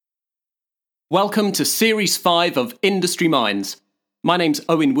Welcome to Series 5 of Industry Minds. My name's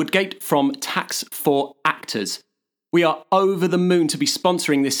Owen Woodgate from Tax for Actors. We are over the moon to be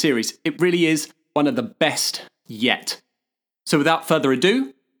sponsoring this series. It really is one of the best yet. So without further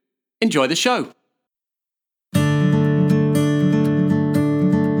ado, enjoy the show.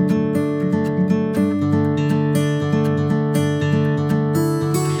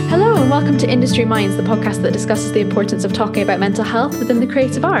 Hello and welcome to Industry Minds, the podcast that discusses the importance of talking about mental health within the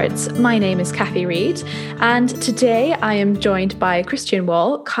creative arts. My name is Kathy Reid, and today I am joined by Christian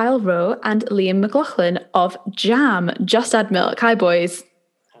Wall, Kyle Rowe and Liam McLaughlin of Jam, Just Add Milk. Hi boys.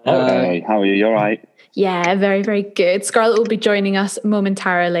 Hey, how are you? You all right? Yeah, very, very good. Scarlett will be joining us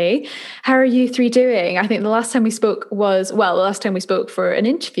momentarily. How are you three doing? I think the last time we spoke for an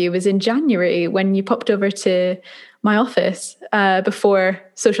interview was in January when you popped over to my office before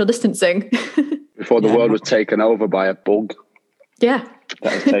social distancing. Before the world was taken over by a bug. Yeah.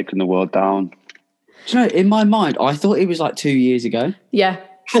 That has taken the world down. Do you know, in my mind, I thought it was like 2 years ago. Yeah,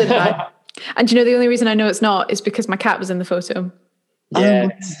 so did I. And do you know the only reason I know it's not is because my cat was in the photo.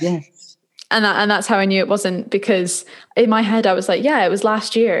 Yes. And that's how I knew it wasn't, because in my head I was like, yeah, it was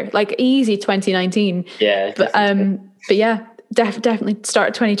last year, like easy 2019. Yeah. But yeah, definitely start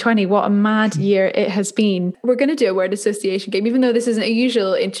of 2020. What a mad year it has been. We're going to do a word association game, even though this isn't a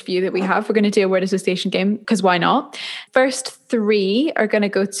usual interview that we have. We're going to do a word association game because why not? First three are going to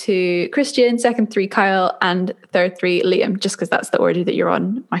go to Christian, second three Kyle, and third three Liam, just because that's the order that you're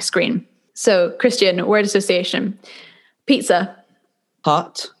on my screen. So Christian, word association: pizza,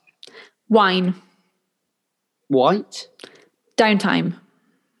 Hut, wine, white, downtime.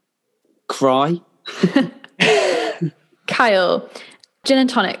 cry, Kyle, gin and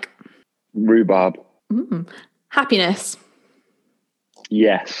tonic. Rhubarb. Happiness,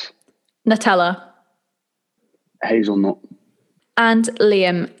 Yes. Nutella. Hazelnut. And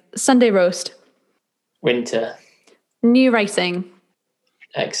Liam, Sunday roast. Winter. New writing.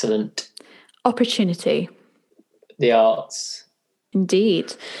 Excellent. Opportunity. The arts.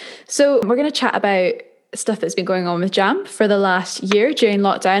 Indeed. So we're going to chat about stuff that's been going on with Jam for the last year during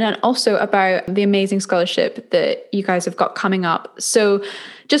lockdown, and also about the amazing scholarship that you guys have got coming up. So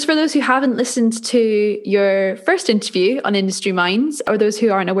just for those who haven't listened to your first interview on Industry Minds, or those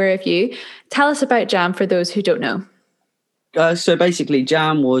who aren't aware of you, tell us about Jam for those who don't know. So basically,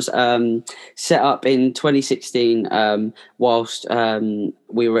 Jam was set up in 2016 whilst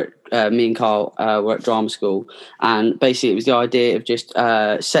we were me and Carl were at drama school, and basically it was the idea of just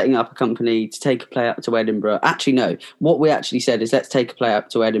setting up a company to take a play up to Edinburgh. Actually, no, what we actually said is let's take a play up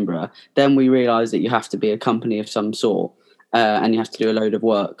to Edinburgh. Then we realised that you have to be a company of some sort, and you have to do a load of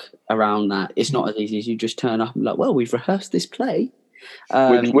work around that. It's not as easy as you just turn up and be like, well, we've rehearsed this play.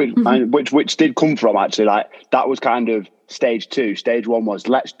 Which did come from, actually, like that was kind of stage two. Stage one was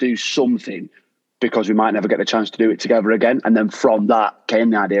let's do something because we might never get the chance to do it together again. And then from that came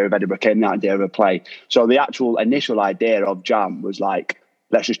the idea of Edinburgh, came the idea of a play. So the actual initial idea of Jam was like,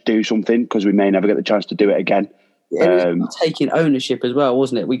 let's just do something because we may never get the chance to do it again. It was taking ownership as well,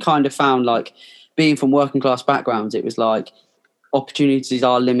 wasn't it? We kind of found, like, being from working class backgrounds, it was like opportunities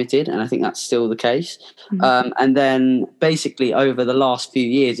are limited, and I think that's still the case. And then basically over the last few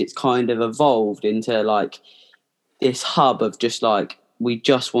years, it's kind of evolved into like this hub of just like, we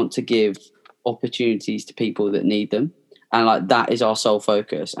just want to give opportunities to people that need them, and like that is our sole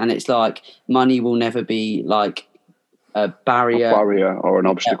focus. And it's like money will never be like a barrier or an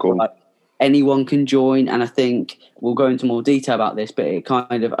obstacle. Like, anyone can join, and I think we'll go into more detail about this, but it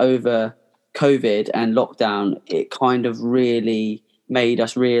kind of over COVID and lockdown, it kind of really made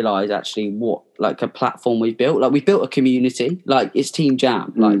us realise actually what like a platform we've built. Like we've built a community, like it's Team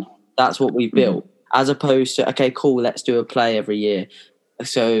Jam, like that's what we've built, as opposed to, okay, cool, let's do a play every year.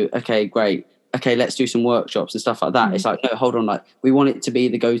 So, okay, great. Okay, let's do some workshops and stuff like that. It's like, no, hold on, like we want it to be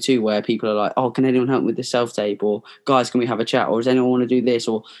the go-to where people are like, oh, can anyone help with the self-tape? Or guys, can we have a chat? Or does anyone want to do this?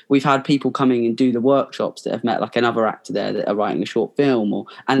 Or we've had people coming and do the workshops that have met like another actor there that are writing a short film,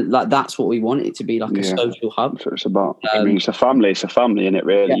 and like that's what we want it to be, like a social hub. That's what it's about. I mean, it's a family, in it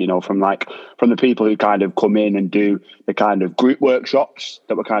really, you know, from the people who kind of come in and do the kind of group workshops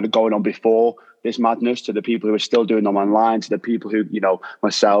that were kind of going on before this madness, to the people who are still doing them online, to the people who, you know,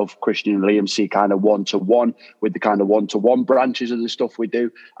 myself, Christian and Liam see kind of one-to-one with the kind of one-to-one branches of the stuff we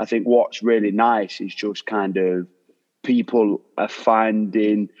do. I think what's really nice is just kind of people are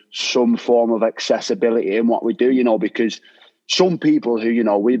finding some form of accessibility in what we do, you know, because some people who, you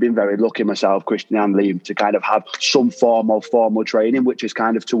know, we've been very lucky, myself, Christian and Liam, to kind of have some form of formal training, which is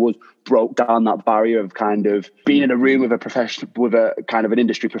kind of to us broke down that barrier of kind of being in a room with a professional, with a kind of an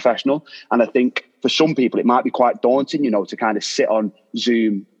industry professional. And I think for some people, it might be quite daunting, you know, to kind of sit on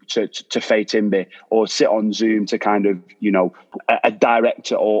Zoom to Faye Timby, or sit on Zoom to kind of, a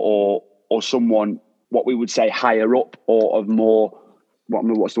director or someone, what we would say higher up, or of more,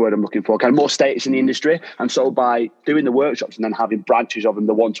 what's the word I'm looking for? Kind of more status in the industry. And so by doing the workshops and then having branches of them,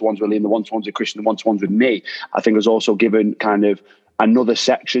 the one-to-ones with Liam, the one-to-ones with Christian, the one-to-ones with me, I think has also given kind of another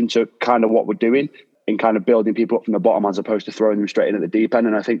section to kind of what we're doing in kind of building people up from the bottom as opposed to throwing them straight in at the deep end.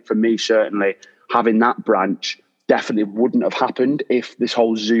 And I think for me, certainly having that branch definitely wouldn't have happened if this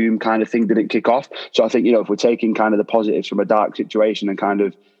whole Zoom kind of thing didn't kick off. So I think, if we're taking kind of the positives from a dark situation and kind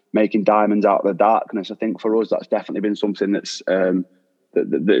of making diamonds out of the darkness, I think for us, that's definitely been something that's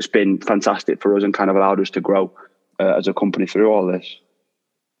been fantastic for us and kind of allowed us to grow as a company through all this.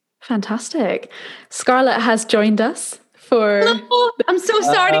 Fantastic. Scarlett has joined us for... Hello, I'm so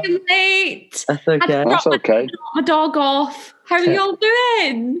sorry I'm late. That's okay. That's okay. My dog off. How are you all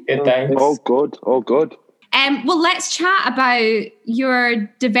doing? Good, thanks. All good. Well, let's chat about your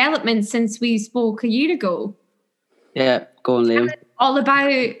development since we spoke a year ago. Yeah, go on, Liam. All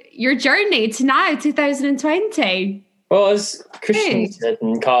about your journey to now, 2020. Well, as Christian said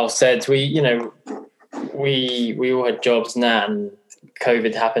and Carl said, we all had jobs now, and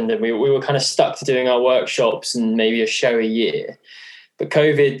COVID happened, and we were kind of stuck to doing our workshops and maybe a show a year. But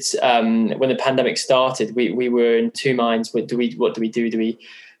COVID, when the pandemic started, we were in two minds. What do we do? Do we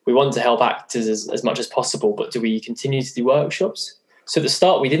want to help actors as much as possible, but do we continue to do workshops? So at the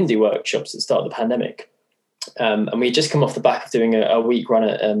start, we didn't do workshops at the start of the pandemic. And we just come off the back of doing a week run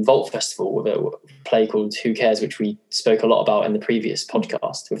at Vault Festival with a play called Who Cares, which we spoke a lot about in the previous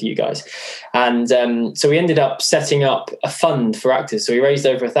podcast with you guys. And so we ended up setting up a fund for actors. So we raised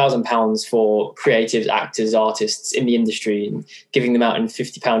over £1,000 for creatives, actors, artists in the industry, and giving them out in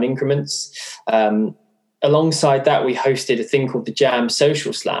 £50 increments. Alongside that, we hosted a thing called the Jam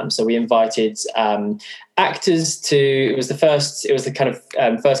Social Slam. So we invited actors to, it was the kind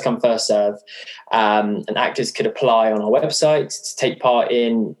of first come, first serve. And actors could apply on our website to take part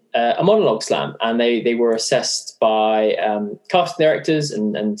in a monologue slam. And they were assessed by casting directors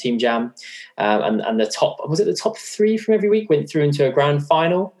and Team Jam. And the top three from every week went through into a grand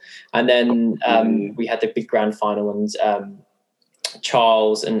final. And then we had the big grand final, and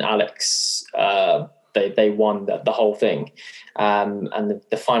Charles and Alex, they won the whole thing. And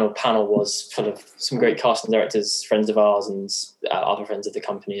the final panel was full of some great casting directors, friends of ours, and other friends of the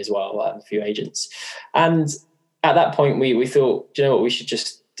company as well, a few agents. And at that point, we thought, do you know what, we should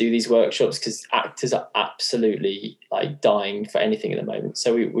just do these workshops, because actors are absolutely dying for anything at the moment.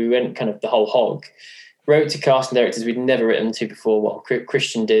 So we went kind of the whole hog. Wrote to casting directors we'd never written to before. Well,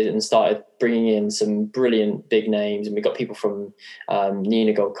 Christian did, and started bringing in some brilliant big names. And we got people from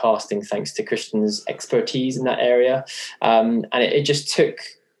Nina Gold Casting, thanks to Christian's expertise in that area. And it just took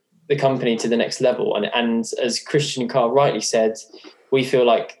the company to the next level. And as Christian and Carl rightly said, we feel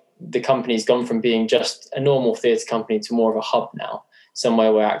like the company's gone from being just a normal theatre company to more of a hub now,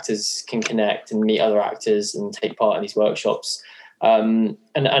 somewhere where actors can connect and meet other actors and take part in these workshops. And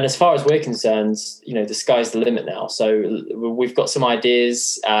as far as we're concerned, the sky's the limit now. So we've got some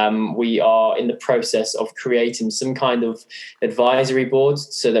ideas. We are in the process of creating some kind of advisory board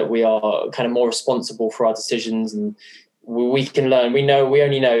so that we are kind of more responsible for our decisions, and we can learn. We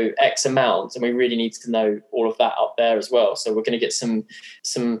only know X amount, and we really need to know all of that up there as well. So we're going to get some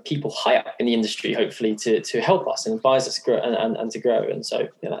people high up in the industry, hopefully, to help us and advise us grow and to grow. And so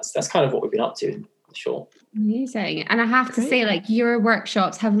that's kind of what we've been up to. Sure. Amazing. And I have to say, your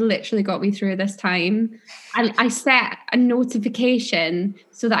workshops have literally got me through this time. I set a notification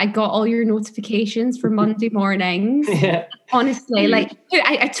so that I got all your notifications for Monday mornings. Yeah. Honestly, I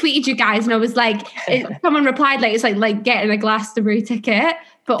tweeted you guys, and I was like, someone replied, it's like getting a Glastonbury ticket.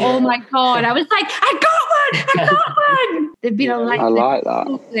 But oh my God, I was like, I got one. They've been on I like that.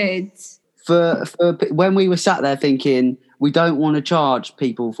 So good. For when we were sat there thinking, we don't want to charge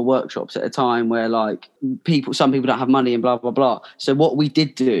people for workshops at a time where some people don't have money and blah, blah, blah. So what we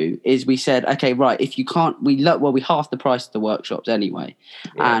did do is we said, okay, right, if you can't, we halved the price of the workshops anyway,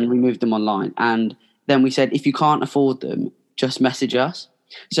 and we moved them online. And then we said, if you can't afford them, just message us.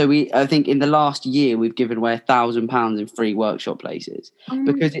 So I think in the last year, we've given away £1,000 in free workshop places,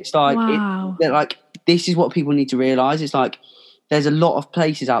 because it's wow. This is what people need to realise. It's there's a lot of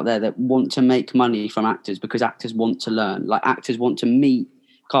places out there that want to make money from actors because actors want to learn. Actors want to meet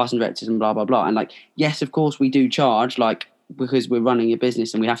casting directors and blah, blah, blah. And yes, of course we do charge, because we're running a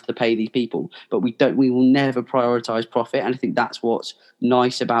business and we have to pay these people, but we will never prioritise profit. And I think that's what's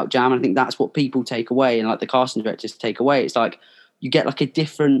nice about Jam. And I think that's what people take away, and the casting directors take away. It's you get a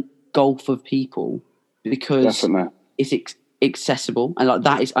different gulf of people because Definitely. It's accessible. And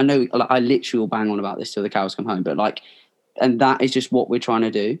that is, I know, I literally will bang on about this till the cows come home, but And that is just what we're trying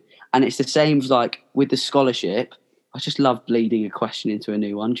to do. And it's the same as like with the scholarship. I just love bleeding a question into a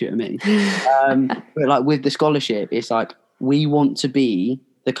new one. Do you know what I mean? But like with the scholarship, it's like we want to be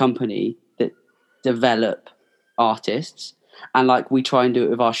the company that develop artists, and like we try and do it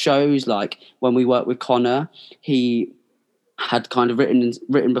with our shows. Like when we work with Connor, he had kind of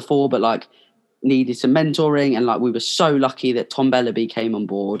written before, but like needed some mentoring, and like we were so lucky that Tom Bellaby came on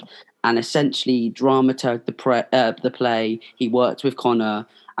board and essentially dramaturged the play. He worked with Connor,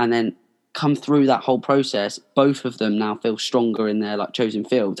 and then come through that whole process. Both of them now feel stronger in their like chosen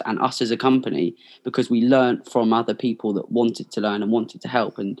fields, and us as a company, because we learned from other people that wanted to learn and wanted to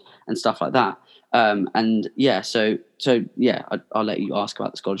help and stuff like that. And yeah, so yeah, I'll let you ask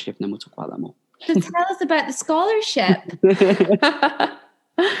about the scholarship, and then we'll talk about that more. So tell us about the scholarship.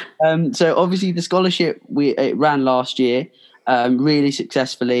 So obviously the scholarship it ran last year, really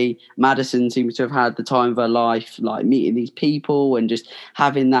successfully. Madison seems to have had the time of her life, like meeting these people and just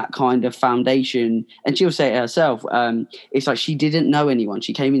having that kind of foundation. And she'll say it herself. It's like she didn't know anyone.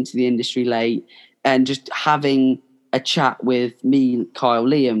 She came into the industry late, and just having a chat with me, Kyle,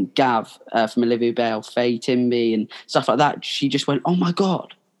 Liam, Gav from Olivia Bale, Faye, Timby, and stuff like that. She just went, "Oh my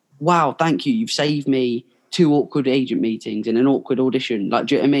God, wow, thank you. You've saved me 2 awkward agent meetings and an awkward audition." Like,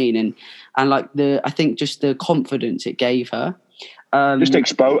 do you know what I mean? And like I think just the confidence it gave her. Just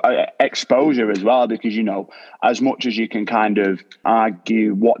exposure as well, because, you know, as much as you can kind of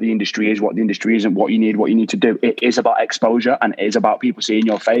argue what the industry is, what the industry isn't, what you need to do, it is about exposure, and it is about people seeing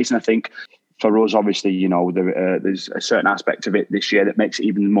your face. And I think for us, obviously, you know, there's a certain aspect of it this year that makes it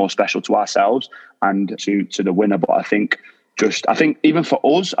even more special to ourselves and to the winner. But I think even for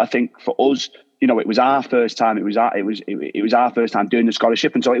us, you know, it was our first time. It was our first time doing the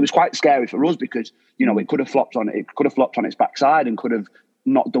scholarship, and so it was quite scary for us because, you know, it could have flopped on its backside and could have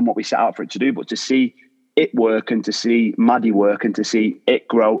not done what we set out for it to do. But to see it work, and to see Maddie work, and to see it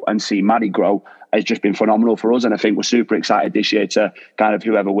grow, and see Maddie grow, has just been phenomenal for us. And I think we're super excited this year to kind of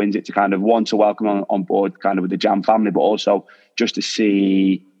whoever wins it to kind of to welcome on board kind of with the Jam family, but also just to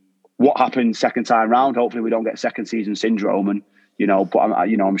see what happens second time round. Hopefully we don't get second season syndrome, and you know, but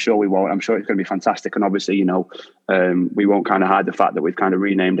I'm sure we won't. I'm sure it's going to be fantastic. And obviously, you know, we won't kind of hide the fact that we've kind of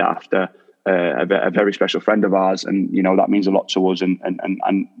renamed it after a very special friend of ours, and you know that means a lot to us, and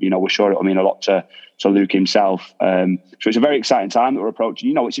you know, we're sure it'll mean a lot to Luke himself. So it's a very exciting time that we're approaching.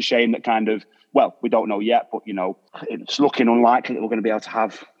 You know, it's a shame that kind of, well, we don't know yet, but you know, it's looking unlikely that we're going to be able to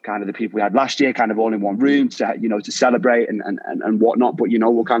have kind of the people we had last year, kind of all in one room to, you know, to celebrate and whatnot. But you know,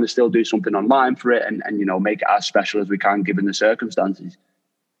 we'll kind of still do something online for it, and you know, make it as special as we can given the circumstances.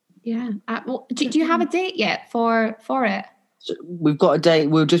 Yeah. Well, do you have a date yet for it? So we've got a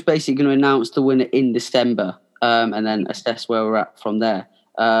date. We're just basically going to announce the winner in December, and then assess where we're at from there.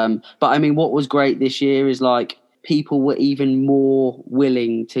 But I mean, what was great this year is like people were even more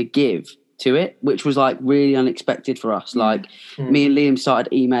willing to give to it, which was like really unexpected for us. Like me and Liam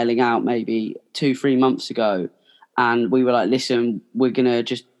started emailing out maybe 2-3 months ago, and we were like, listen, we're gonna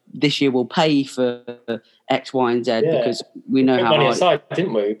just this year we'll pay for X, Y, and Z because we know how money aside,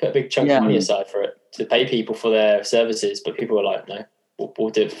 didn't we? We put a big chunk of money aside for it to pay people for their services, but people were like, no, we'll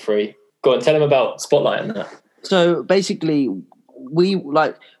do it for free. Go on, tell them about Spotlight and that. So basically, we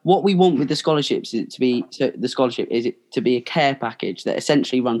like what we want with the scholarships is to be a care package that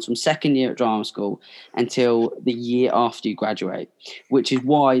essentially runs from second year at drama school until the year after you graduate, which is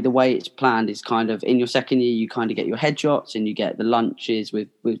why the way it's planned is kind of in your second year you kind of get your headshots and you get the lunches with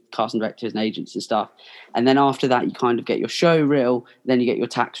casting directors and agents and stuff, and then after that you kind of get your show reel, then you get your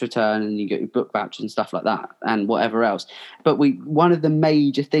tax return and you get your book vouchers and stuff like that and whatever else. But one of the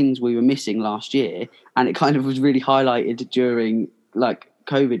major things we were missing last year, and it kind of was really highlighted during like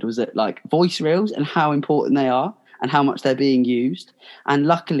COVID, was that like voice reels and how important they are and how much they're being used. And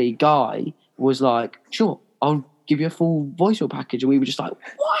luckily Guy was like, sure, I'll give you a full voice reel package. And we were just like,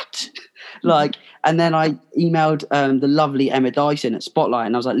 what? Like, and then I emailed the lovely Emma Dyson at Spotlight,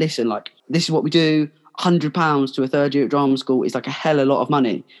 and I was like, listen, like, this is what we do. £100 to a third year at drama school is like a hell of a lot of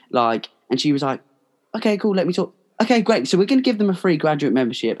money. Like, and she was like, okay, cool, let me talk. Okay, great. So we're going to give them a free graduate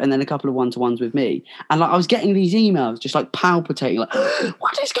membership and then a couple of one-to-ones with me. And like I was getting these emails just like palpitating, like,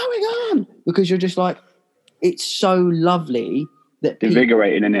 what is going on? Because you're just like, it's so lovely that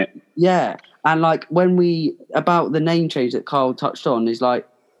invigorating, isn't it? Yeah. And like about the name change that Carl touched on is like,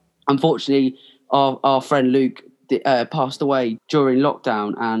 unfortunately, our friend Luke passed away during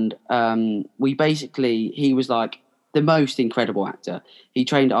lockdown, and he was like the most incredible actor. He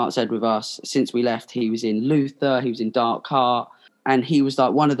trained at Arts Ed with us. Since we left, he was in Luther, he was in Dark Heart, and he was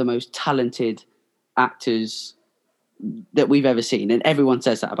like one of the most talented actors that we've ever seen, and everyone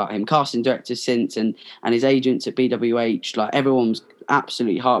says that about him. Casting directors since, and his agents at BWH, like everyone was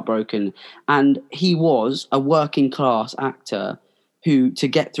absolutely heartbroken. And he was a working class actor who, to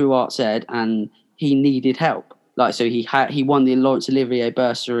get through Arts Ed, and he needed help. Like, so he won the Laurence Olivier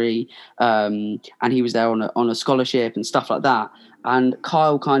bursary, and he was there on a scholarship and stuff like that. And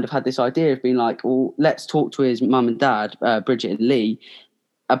Kyle kind of had this idea of being like, well, let's talk to his mum and dad, Bridget and Lee,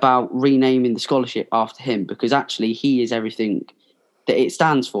 about renaming the scholarship after him, because actually he is everything that it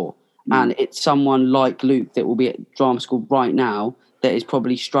stands for. And it's someone like Luke that will be at drama school right now that is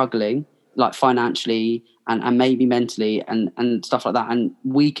probably struggling, like financially and maybe mentally and stuff like that. And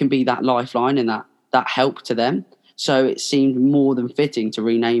we can be that lifeline and that help to them. So it seemed more than fitting to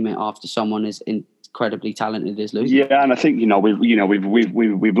rename it after someone as incredibly talented as Luke. Yeah, and I think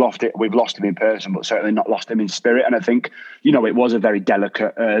we've lost it. We've lost him in person, but certainly not lost him in spirit. And I think it was a very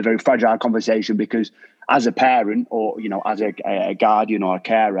delicate, very fragile conversation, because as a parent or as a guardian or a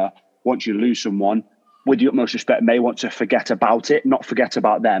carer, once you lose someone, with the utmost respect, may want to forget about it, not forget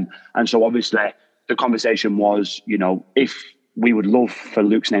about them. And so obviously the conversation was, if we would love for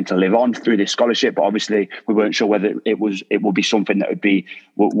Luke's name to live on through this scholarship, but obviously we weren't sure whether it would be something that would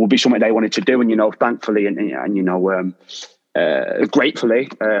be something they wanted to do. And thankfully and gratefully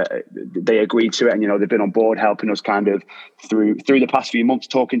they agreed to it, and they've been on board helping us kind of through the past few months,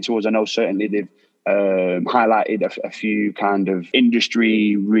 talking to us. I know certainly they've highlighted a few kind of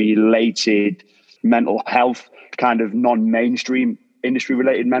industry related mental health, kind of non-mainstream industry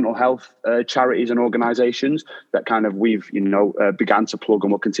related mental health charities and organizations that kind of we've began to plug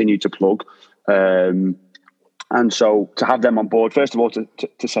and will continue to plug, and so to have them on board, first of all,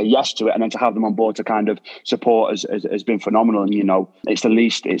 to say yes to it, and then to have them on board to kind of support has been phenomenal. And it's the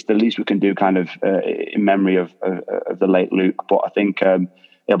least we can do, kind of in memory of the late Luke. But I think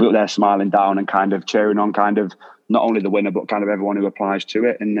he'll be up there smiling down and kind of cheering on kind of not only the winner, but kind of everyone who applies to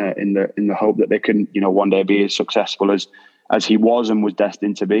it, in the hope that they can one day be as successful as he was and was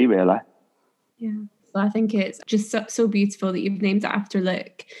destined to be, really. Yeah. So I think it's just so beautiful that you've named it after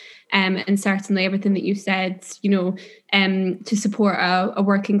Luke. And certainly everything that you said, to support a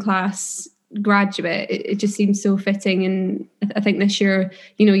working class graduate, it just seems so fitting. And I think this year,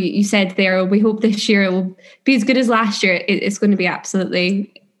 you said there, we hope this year it will be as good as last year. It's going to be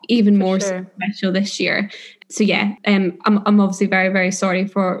absolutely even more special this year. So yeah, I'm obviously very, very sorry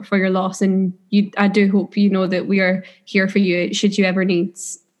for your loss, and I do hope that we are here for you should you ever need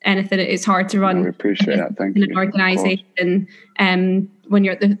anything. It's hard to run. We appreciate that. Thank you. An organisation, when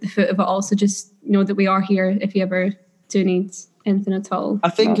you're at the foot of it. Also, just know that we are here if you ever do need anything at all. I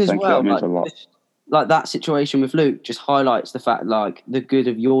think as well, like that situation with Luke just highlights the fact, like, the good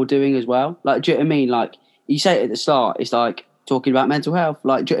of your doing as well. Like, do you know what I mean? Like, you say it at the start, it's like talking about mental health.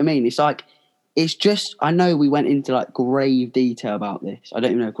 Like, do you know what I mean? It's like, it's just, I know we went into like grave detail about this. I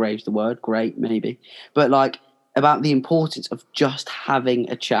don't even know if grave's the word, great, maybe. But like, about the importance of just having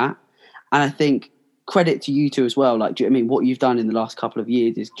a chat. And I think credit to you two as well. Like, do you know what I mean? What you've done in the last couple of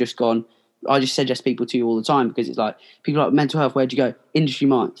years is just gone. I just suggest people to you all the time, because it's like, people like mental health, where'd you go? Industry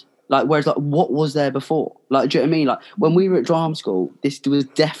Minds. Like, whereas like, what was there before? Like, do you know what I mean? Like, when we were at drama school, this was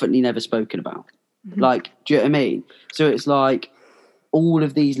definitely never spoken about. Mm-hmm. Like, do you know what I mean? So it's like all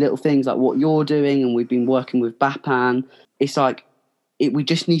of these little things, like what you're doing, and we've been working with Bapan. It's like, we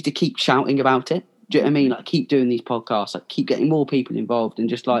just need to keep shouting about it. Do you know what I mean? Like, keep doing these podcasts, like keep getting more people involved, and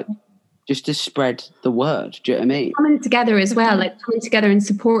just to spread the word. Do you know what I mean? Coming together as well, like coming together and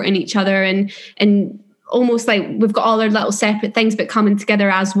supporting each other, and almost like we've got all our little separate things, but coming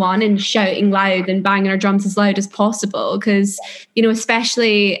together as one and shouting loud and banging our drums as loud as possible. Because,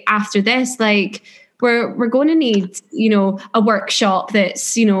 especially after this, like, we're going to need, a workshop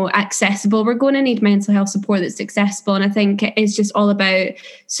that's, accessible. We're going to need mental health support that's accessible. And I think it's just all about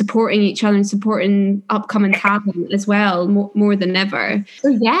supporting each other and supporting upcoming talent as well, more than ever. So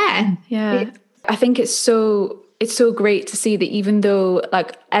yeah. I think it's so great to see that even though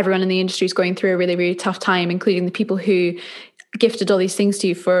like everyone in the industry is going through a really, really tough time, including the people who gifted all these things to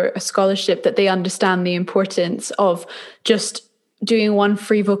you for a scholarship, that they understand the importance of just doing one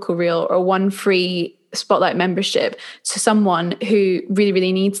free vocal reel or one free Spotlight membership to someone who really,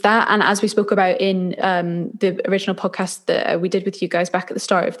 really needs that. And as we spoke about in the original podcast that we did with you guys back at the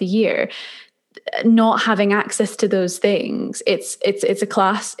start of the year, not having access to those things, it's a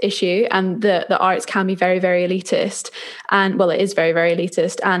class issue, and the arts can be very, very elitist, and well, it is very, very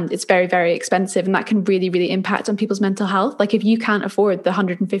elitist, and it's very, very expensive, and that can really, really impact on people's mental health. Like, if you can't afford the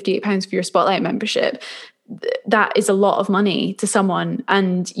 £158 for your Spotlight membership, that is a lot of money to someone,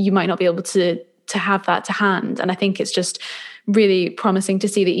 and you might not be able to have that to hand. And I think it's just really promising to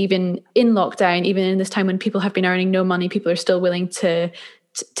see that even in lockdown, even in this time when people have been earning no money, people are still willing to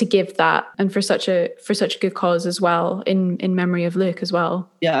give that, and for such a good cause as well, in memory of Luke as well.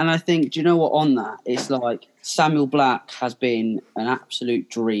 Yeah, and I think, do you know what, on that, it's like Samuel Black has been an absolute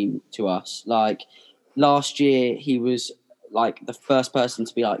dream to us. Like last year, he was like the first person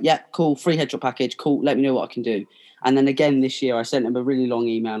to be like, yeah, cool, free headshot package, cool, let me know what I can do. And then again this year, I sent him a really long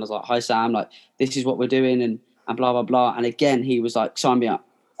email. I was like, hi Sam, like this is what we're doing, and blah, blah, blah. And again, he was like, sign me up.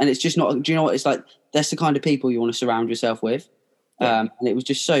 And it's just not, do you know what, it's like, that's the kind of people you want to surround yourself with. And it was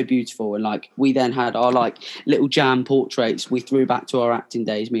just so beautiful. And like we then had our like little jam portraits. We threw back to our acting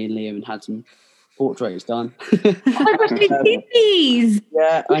days, me and Liam, and had some portraits done. Oh my gosh, I did these.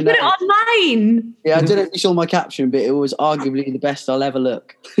 Yeah, I know. Put it online. Yeah, I don't know if you saw my caption, but it was arguably the best I'll ever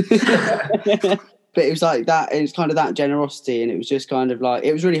look. But it was like that. It was kind of that generosity, and it was just kind of like,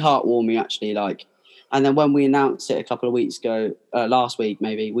 it was really heartwarming actually. Like, and then when we announced it a couple of weeks ago, last week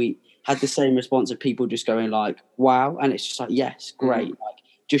maybe, we had the same response of people just going like, wow. And it's just like, yes, great. Like,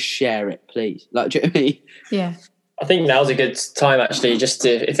 just share it, please. Like, do you know what I mean? Yeah. I think now's a good time actually, just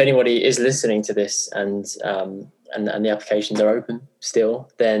to, if anybody is listening to this and the applications are open still,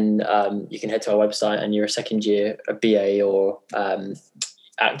 then you can head to our website, and you're a second year, a BA or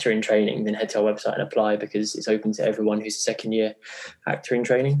actor in training, then head to our website and apply, because it's open to everyone who's a second year actor in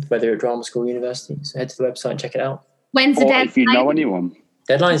training, whether at drama school or university. So head to the website and check it out. When's the deadline? If you know anyone.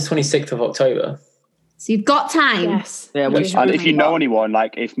 Deadline is 26th of October. So you've got time. Yes. Yeah, And if you know anyone,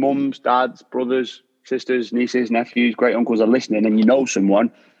 like if mums, dads, brothers, sisters, nieces, nephews, great uncles are listening, and you know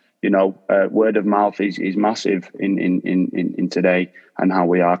someone, you know, word of mouth is massive in today, and how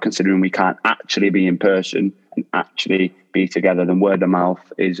we are, considering we can't actually be in person and actually be together. Then word of mouth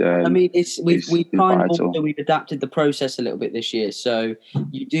is. I mean, we've vital. we've adapted the process a little bit this year. So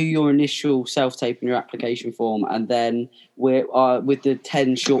you do your initial self-tape in your application form, and then we're with the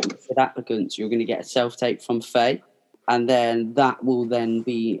 10 shortlisted applicants, you're going to get a self-tape from Faye. And then that will then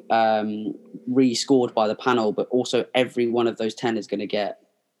be re-scored by the panel, but also every one of those 10 is going to get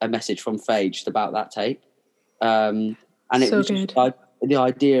a message from Faye just about that tape. And it So was good. just like the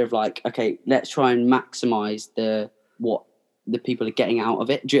idea of like, okay, let's try and maximise what the people are getting out of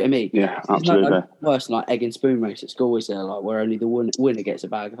it. Do you know what I mean? Yeah, It's absolutely. like worse than like egg and spoon race at school, is there? Like where only the winner gets a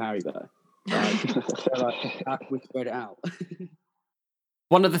bag of Haribo. Like we spread it out.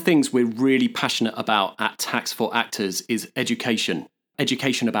 One of the things we're really passionate about at Tax for Actors is education.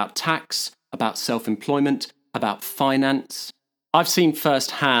 Education about tax, about self-employment, about finance. I've seen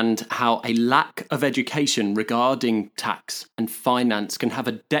firsthand how a lack of education regarding tax and finance can have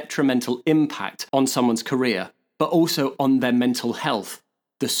a detrimental impact on someone's career, but also on their mental health.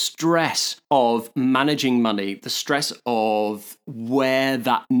 The stress of managing money, the stress of where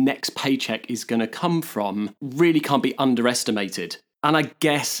that next paycheck is going to come from really can't be underestimated. And I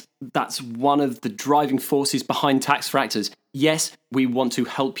guess that's one of the driving forces behind Tax for Actors. Yes, we want to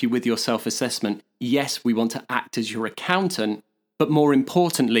help you with your self-assessment. Yes, we want to act as your accountant. But more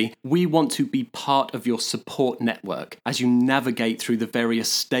importantly, we want to be part of your support network as you navigate through the various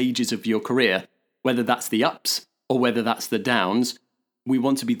stages of your career, whether that's the ups or whether that's the downs. We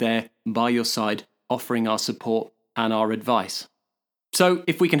want to be there by your side, offering our support and our advice. So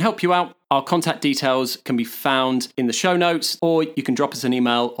if we can help you out, our contact details can be found in the show notes, or you can drop us an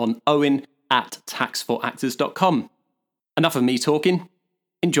email on owen@taxforactors.com. Enough of me talking.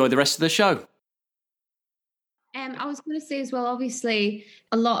 Enjoy the rest of the show. I was going to say as well, obviously,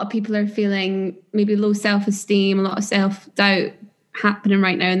 a lot of people are feeling maybe low self-esteem, a lot of self-doubt happening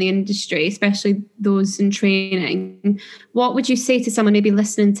right now in the industry, especially those in training. What would you say to someone maybe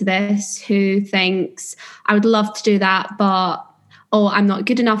listening to this who thinks, I would love to do that, but I'm not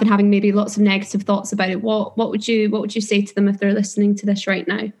good enough, and having maybe lots of negative thoughts about it? What would you say to them if they're listening to this right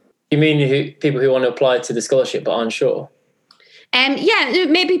now? You mean people who want to apply to the scholarship but aren't sure? Yeah,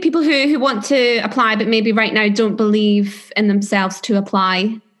 maybe people who want to apply but maybe right now don't believe in themselves to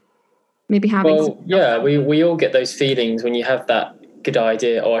apply. Maybe having we all get those feelings when you have that good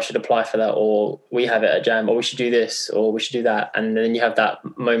idea, I should apply for that, or we have it at Jam, or we should do this, or we should do that, and then you have that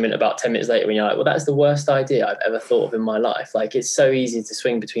moment about 10 minutes later when you're like, well, that's the worst idea I've ever thought of in my life. Like, it's so easy to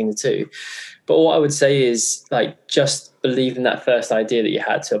swing between the two. But what I would say is, like, just believe in that first idea that you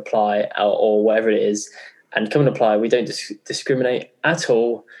had to apply, or whatever it is, and come and apply. We don't discriminate at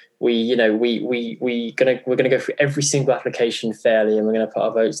all. We're gonna go through every single application fairly, and we're gonna put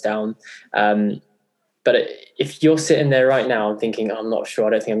our votes down. But if you're sitting there right now and thinking, I'm not sure, I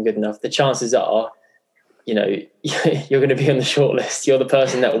don't think I'm good enough, the chances are, you're going to be on the shortlist. You're the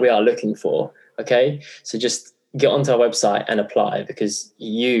person that we are looking for. Okay, so just get onto our website and apply, because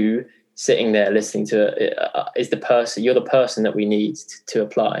you sitting there listening to it is the person. You're the person that we need to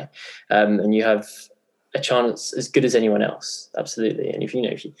apply, and you have a chance as good as anyone else. Absolutely. And if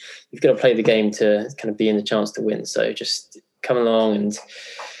you've got to play the game to kind of be in the chance to win. So just come along, and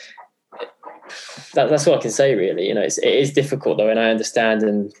that's all I can say, really. It is difficult though, and I understand,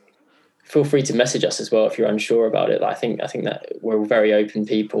 and feel free to message us as well if you're unsure about it. I think that we're very open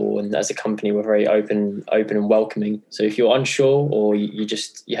people, and as a company we're very open and welcoming. So if you're unsure, or you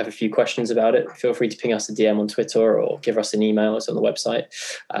have a few questions about it, feel free to ping us a DM on Twitter or give us an email. It's on the website,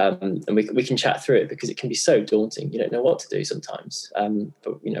 and we can chat through it, because it can be so daunting. You don't know what to do sometimes,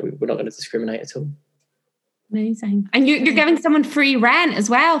 but we're not going to discriminate at all. Amazing. And you're giving someone free rent as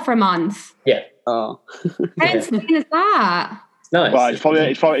well for a month. Yeah. Oh, how insane is that? Nice. Well,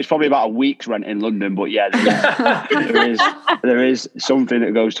 it's probably about a week's rent in London, but yeah, there is something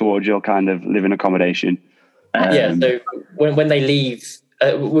that goes towards your kind of living accommodation. So when they leave,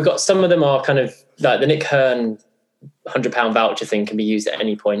 we've got some of them are kind of like the Nick Hearn £100 voucher thing can be used at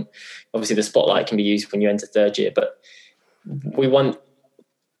any point. Obviously, the Spotlight can be used when you enter third year, but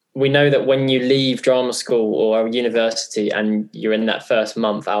we know that when you leave drama school or university and you're in that first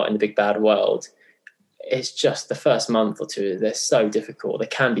month out in the big bad world, it's just the first month or two, they're so difficult. They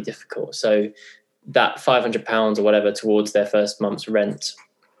can be difficult. So that £500 or whatever towards their first month's rent,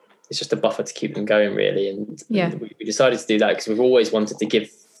 it's just a buffer to keep them going, really. And we decided to do that because we've always wanted to give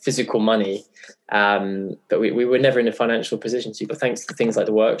physical money, but we were never in a financial position to. But thanks to things like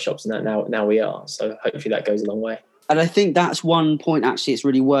the workshops and that, now we are. So hopefully that goes a long way. And I think that's one point actually it's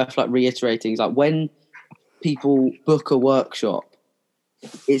really worth reiterating. Is when people book a workshop,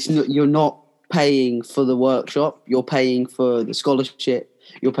 you're not paying for the workshop, you're paying for the scholarship,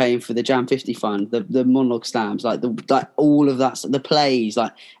 you're paying for the Jam 50 fund, the monologue stamps, all of that, the plays,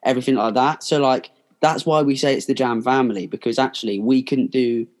 everything like that. So that's why we say it's the Jam family, because actually we couldn't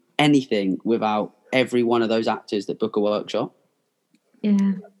do anything without every one of those actors that book a workbop.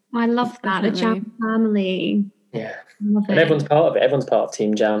 Yeah, I love that. The Jam family. Yeah, and everyone's part of it. Everyone's part of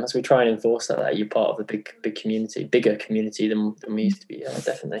Team Jam. As we try and enforce that you're part of a big community, bigger community than we used to be.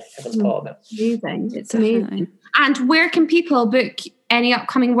 Definitely, everyone's part of it. Amazing, it's amazing. And where can people book any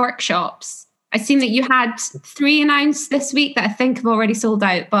upcoming workshops? I've seen that you had 3 announced this week that I think have already sold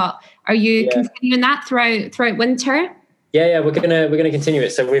out. But are you continuing that throughout winter? Yeah, we're gonna continue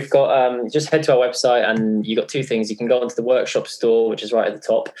it. So we've got just head to our website, and you got 2 things. You can go onto the workshop store, which is right at the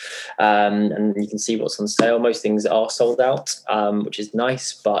top, and you can see what's on sale. Most things are sold out, which is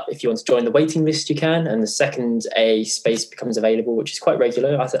nice. But if you want to join the waiting list, you can. And the second a space becomes available, which is quite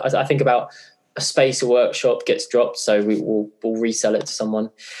regular. I think about a space, a workshop gets dropped, so we'll resell it to someone.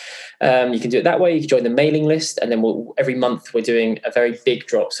 You can do it that way. You can join the mailing list, and then every month we're doing a very big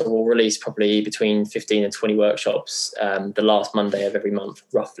drop. So we'll release probably between 15 and 20 workshops the last Monday of every month,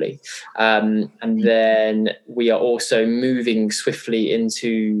 roughly. And then we are also moving swiftly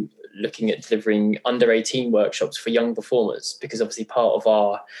into looking at delivering under 18 workshops for young performers, because obviously part of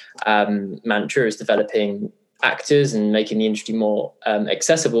our mantra is developing actors and making the industry more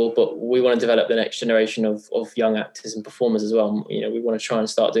accessible, but we want to develop the next generation of young actors and performers as well. We want to try and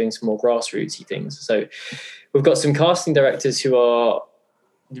start doing some more grassrootsy things. So we've got some casting directors who are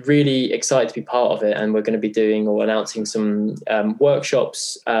really excited to be part of it, and we're going to be doing or announcing some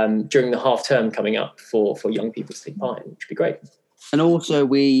workshops during the half term coming up for young people to take part in, which would be great. And also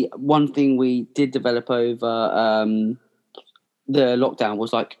one thing we did develop over the lockdown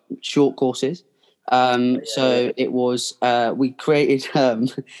was short courses. So it was, we created,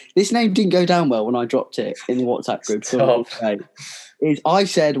 this name didn't go down well when I dropped it in the WhatsApp group. So I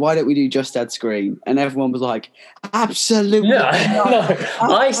said, why don't we do Just Add Screen? And everyone was like, absolutely. No.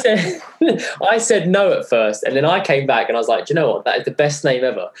 I said no at first. And then I came back and I was like, do you know what? That is the best name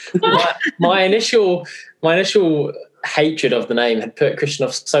ever. My initial hatred of the name had put Christian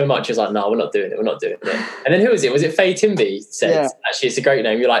off so much. He was like, no, we're not doing it. And then who was it? Was it Faye Timby said, actually, it's a great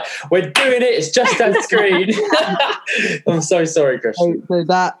name. You're like, we're doing it. It's Just Add Screen. I'm so sorry, Christian. So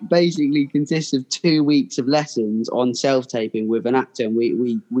that basically consists of 2 weeks of lessons on self-taping with an actor. And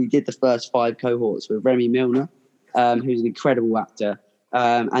we did the first 5 cohorts with Remy Milner, who's an incredible actor.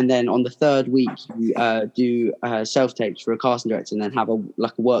 And then on the 3rd week, you do self-tapes for a casting director, and then have a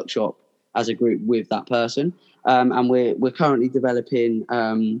workshop as a group with that person. And we're currently developing,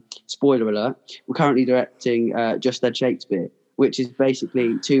 spoiler alert, we're currently directing Just Add Shakespeare, which is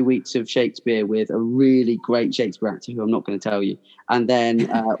basically 2 weeks of Shakespeare with a really great Shakespeare actor who I'm not going to tell you. And then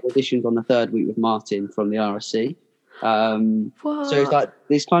auditions on the 3rd week with Martin from the RSC. So it's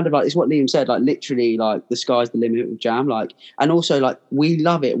this kind of it's what Liam said, literally the sky's the limit with Jam. And also we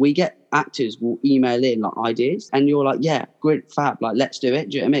love it. We get actors will email in ideas, and you're like, yeah, great, fab, let's do it.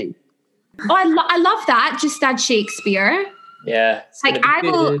 Do you know what I mean? Oh, I love that. Just add Shakespeare. Yeah. Like I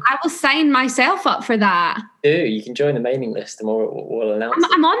will sign myself up for that. You can join the mailing list and we'll announce it.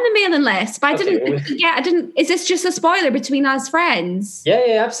 I'm on the mailing list, but Okay, I didn't. Is this just a spoiler between us friends?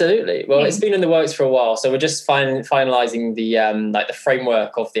 Yeah, absolutely. Well, it's been in the works for a while, so we're just finalising the the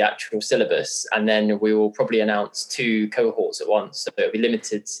framework of the actual syllabus, and then we will probably announce 2 cohorts at once. So it'll be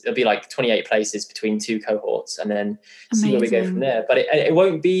limited. It'll be like 28 places between 2 cohorts, and then see where we go from there. But it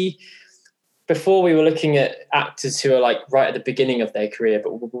won't be. Before we were looking at actors who are like right at the beginning of their career,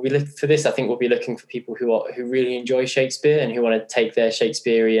 but we look for this. I think we'll be looking for people who really enjoy Shakespeare and who want to take their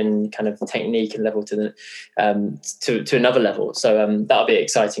Shakespearean kind of technique and level to another level. So that'll be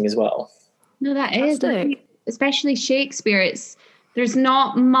exciting as well. No, that is, especially Shakespeare. There's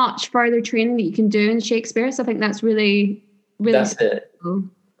not much further training that you can do in Shakespeare, so I think that's really that's it.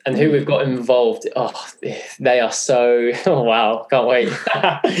 And who we've got involved, they are so, wow, can't wait.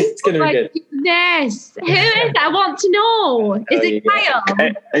 It's going to be good. Yes. Who is it? I want to know. Is it Kyle?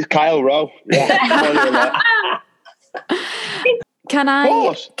 It's Kyle Rowe. Yeah. Can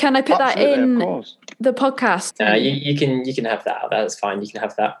I put that in the podcast? You can have that. That's fine. You can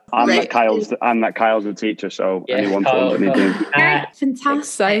have that. I'm that Kyle's the teacher, so anyone wants anything.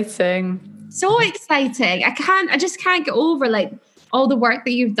 Fantastic. Exciting. So exciting. I just can't get over like all the work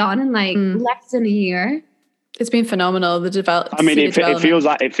that you've done in like less than a year. It's been phenomenal. The development. I mean, it feels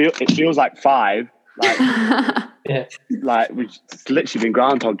like 5. Like, yeah. Like it's literally been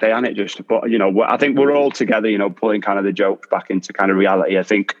Groundhog Day, hasn't it? But I think we're all together, pulling kind of the jokes back into kind of reality. I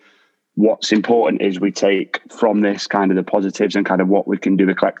think what's important is we take from this kind of the positives and kind of what we can do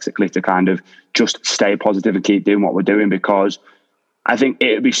eclectically to kind of just stay positive and keep doing what we're doing, because I think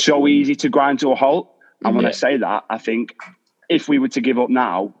it would be so easy to grind to a halt. And when I say that, I think if we were to give up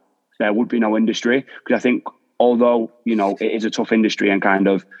now, there would be no industry. Because I think although, it is a tough industry and kind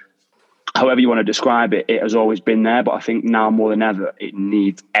of however you want to describe it, it has always been there. But I think now more than ever, it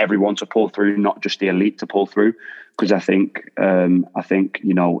needs everyone to pull through, not just the elite to pull through. Because I think,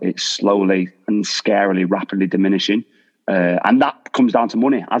 it's slowly and scarily, rapidly diminishing. And that comes down to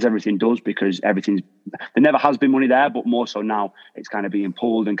money, as everything does, because there never has been money there, but more so now it's kind of being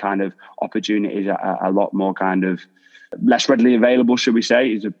pulled, and kind of opportunities are a lot more kind of less readily available, should we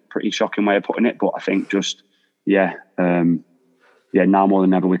say, is a pretty shocking way of putting it. But I think now more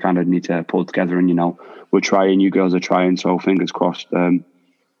than ever, we kind of need to pull together, and, we're trying, you girls are trying. So fingers crossed,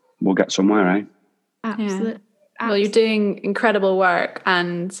 we'll get somewhere, right? Absolutely. Well, you're doing incredible work,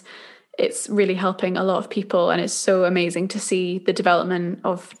 and it's really helping a lot of people. And it's so amazing to see the development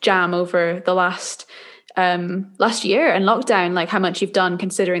of Jam over the last year and lockdown, like how much you've done,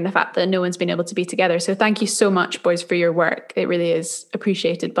 considering the fact that no one's been able to be together. So thank you so much, boys, for your work. It really is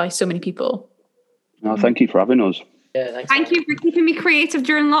appreciated by so many people. No, thank you for having us. Yeah, thanks. Thank you for keeping me creative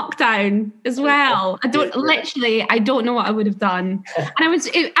during lockdown as well. I don't know what I would have done. And I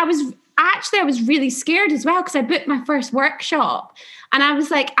was really scared as well, because I booked my first workshop and I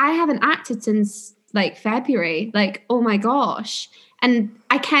was like, I haven't acted since like February, like, oh my gosh. And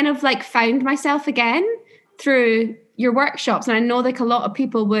I kind of like found myself again through your workshops. And I know like a lot of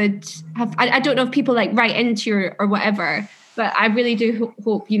people would have, I don't know if people like write into you or whatever, but I really do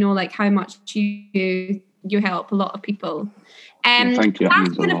hope like how much you help a lot of people. Thank you.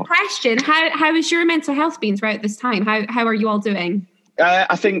 Last kind of question, how has your mental health been throughout this time? How are you all doing?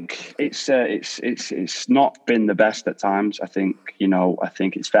 I think it's not been the best at times. I think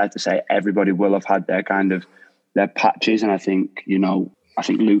it's fair to say everybody will have had their kind of their patches, and I think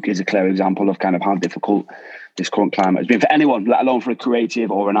Luke is a clear example of kind of how difficult this current climate has been for anyone, let alone for a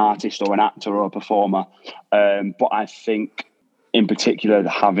creative or an artist or an actor or a performer. But I think in particular,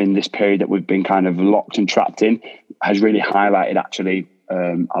 having this period that we've been kind of locked and trapped in has really highlighted actually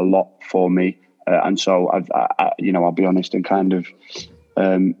a lot for me. And so I'll be honest and kind of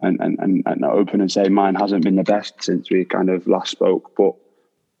and open and say mine hasn't been the best since we kind of last spoke. But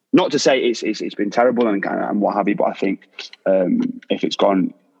not to say it's been terrible and what have you. But I think if it's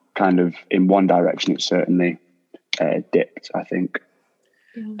gone kind of in one direction, it's certainly dipped, I think.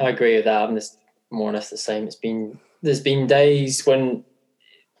 I agree with that. I'm just more or less the same. There's been days when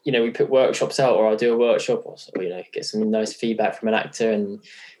we put workshops out, or I'll do a workshop, or get some nice feedback from an actor, and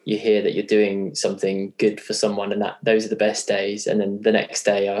you hear that you're doing something good for someone, and those are the best days. And then the next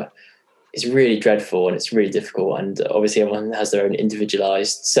day it's really dreadful and it's really difficult. And obviously everyone has their own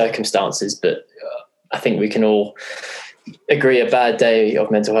individualized circumstances, but I think we can all agree a bad day of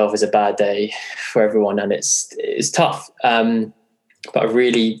mental health is a bad day for everyone, and it's tough. But I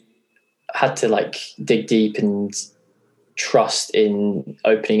really had to dig deep and trust in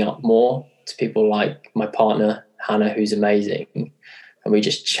opening up more to people like my partner Hannah, who's amazing, and we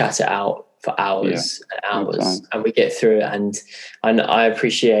just chat it out for hours and hours, and we get through it. And I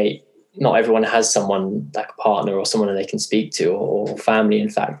appreciate not everyone has someone like a partner or someone that they can speak to, or family, in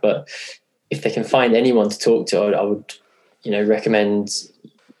fact. But if they can find anyone to talk to, I would, recommend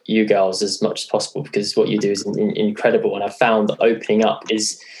you girls as much as possible, because what you do is incredible. And I've found that opening up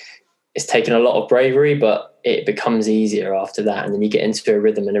it's taken a lot of bravery, but it becomes easier after that. And then you get into a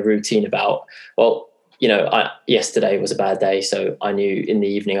rhythm and a routine about, yesterday was a bad day, so I knew in the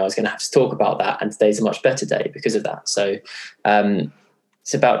evening I was going to have to talk about that, and today's a much better day because of that. So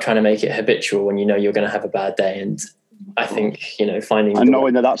it's about trying to make it habitual when you're going to have a bad day. And I think, finding... And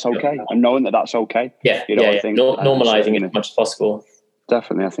knowing that that's okay. Yeah, I think normalising it as much as possible.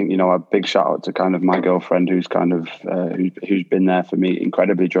 Definitely. I think, a big shout out to kind of my girlfriend, who's kind of, who's been there for me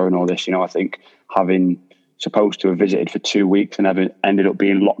incredibly during all this. I think having supposed to have visited for 2 weeks and ended up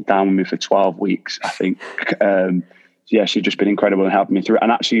being locked down with me for 12 weeks, I think, she's just been incredible in helping me through it.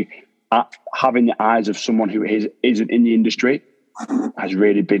 And actually having the eyes of someone who isn't in the industry has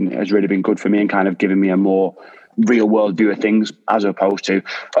really been good for me, and kind of giving me a more real world view of things, as opposed to,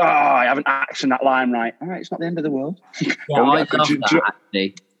 I haven't actioned that line right. All right, it's not the end of the world. Yeah, I love that,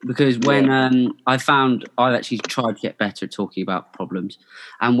 actually, because when I've actually tried to get better at talking about problems,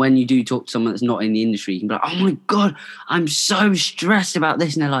 and when you do talk to someone that's not in the industry, you can be like, oh my God, I'm so stressed about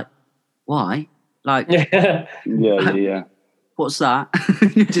this, and they're like, why? Like, yeah. What's that?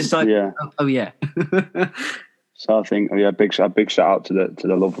 Just like, oh yeah. So I think, a big shout out to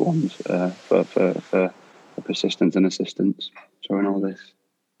the loved ones for persistence and assistance during all this.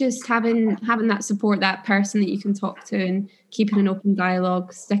 Just having that support, that person that you can talk to, and keeping an open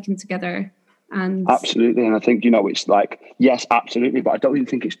dialogue, sticking together. And absolutely. And I think, it's like, yes, absolutely, but I don't even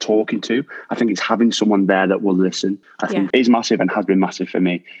think it's talking to. I think it's having someone there that will listen. I think is massive, and has been massive for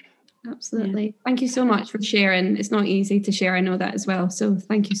me. Absolutely. Yeah. Thank you so much for sharing. It's not easy to share, I know that as well. So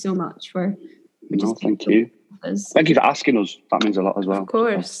thank you so much for just thank you. Thank you for asking us. That means a lot as well. Of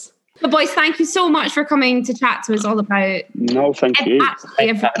course. But boys, thank you so much for coming to chat to us all about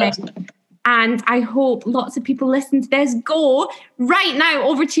everything. And I hope lots of people listen to this. Go right now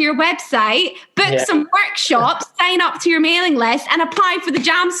over to your website, book some workshops, sign up to your mailing list, and apply for the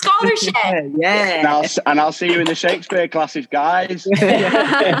JAM scholarship. And I'll see you in the Shakespeare classes, guys.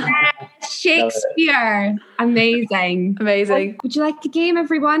 Shakespeare. Amazing. Would you like a game,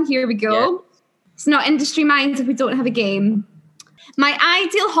 everyone? Here we go. Yeah. It's not Industry Minds if we don't have a game. My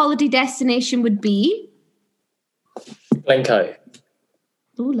ideal holiday destination would be... Glencoe.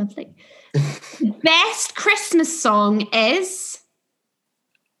 Oh, lovely. Best Christmas song is...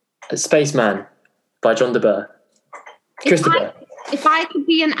 Spaceman by John DeBurr. If I could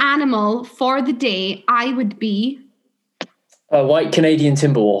be an animal for the day, I would be... A white Canadian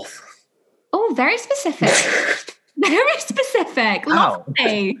Timberwolf. Oh, very specific. Very specific.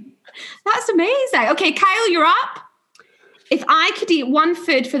 Lovely. That's amazing. Okay, Kyle, you're up. If I could eat one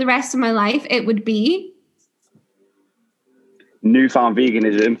food for the rest of my life, it would be... Newfound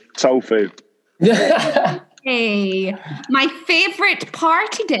veganism, tofu. Hey, my favourite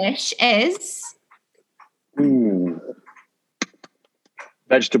party dish is...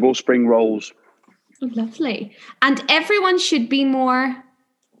 Vegetable spring rolls. Oh, lovely. And everyone should be more...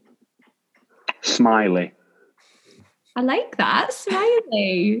 Smiley. I like that.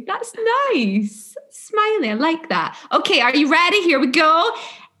 Smiley. That's nice. Smiley. I like that. Okay, are you ready? Here we go.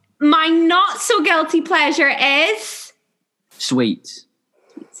 My not so guilty pleasure is... Sweets.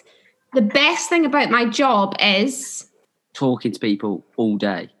 The best thing about my job is... Talking to people all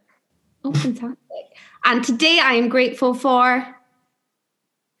day. Oh, fantastic. And today I am grateful for...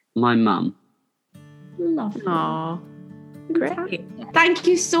 My mum. Lovely. Aww. Great. Thank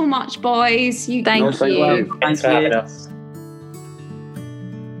you so much, boys. Thank you. Thanks for having us.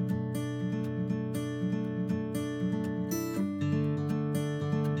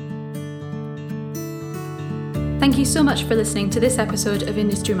 Thank you so much for listening to this episode of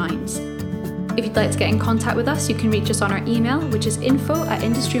Industry Minds. If you'd like to get in contact with us, you can reach us on our email, which is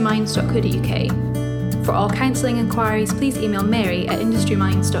info@industryminds.co.uk. For all counselling inquiries, please email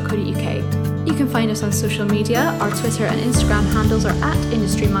mary@industryminds.co.uk. You can find us on social media. Our Twitter and Instagram handles are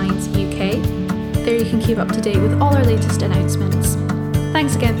 @IndustryMindsUK. There you can keep up to date with all our latest announcements.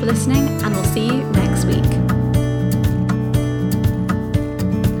 Thanks again for listening, and we'll see you next week.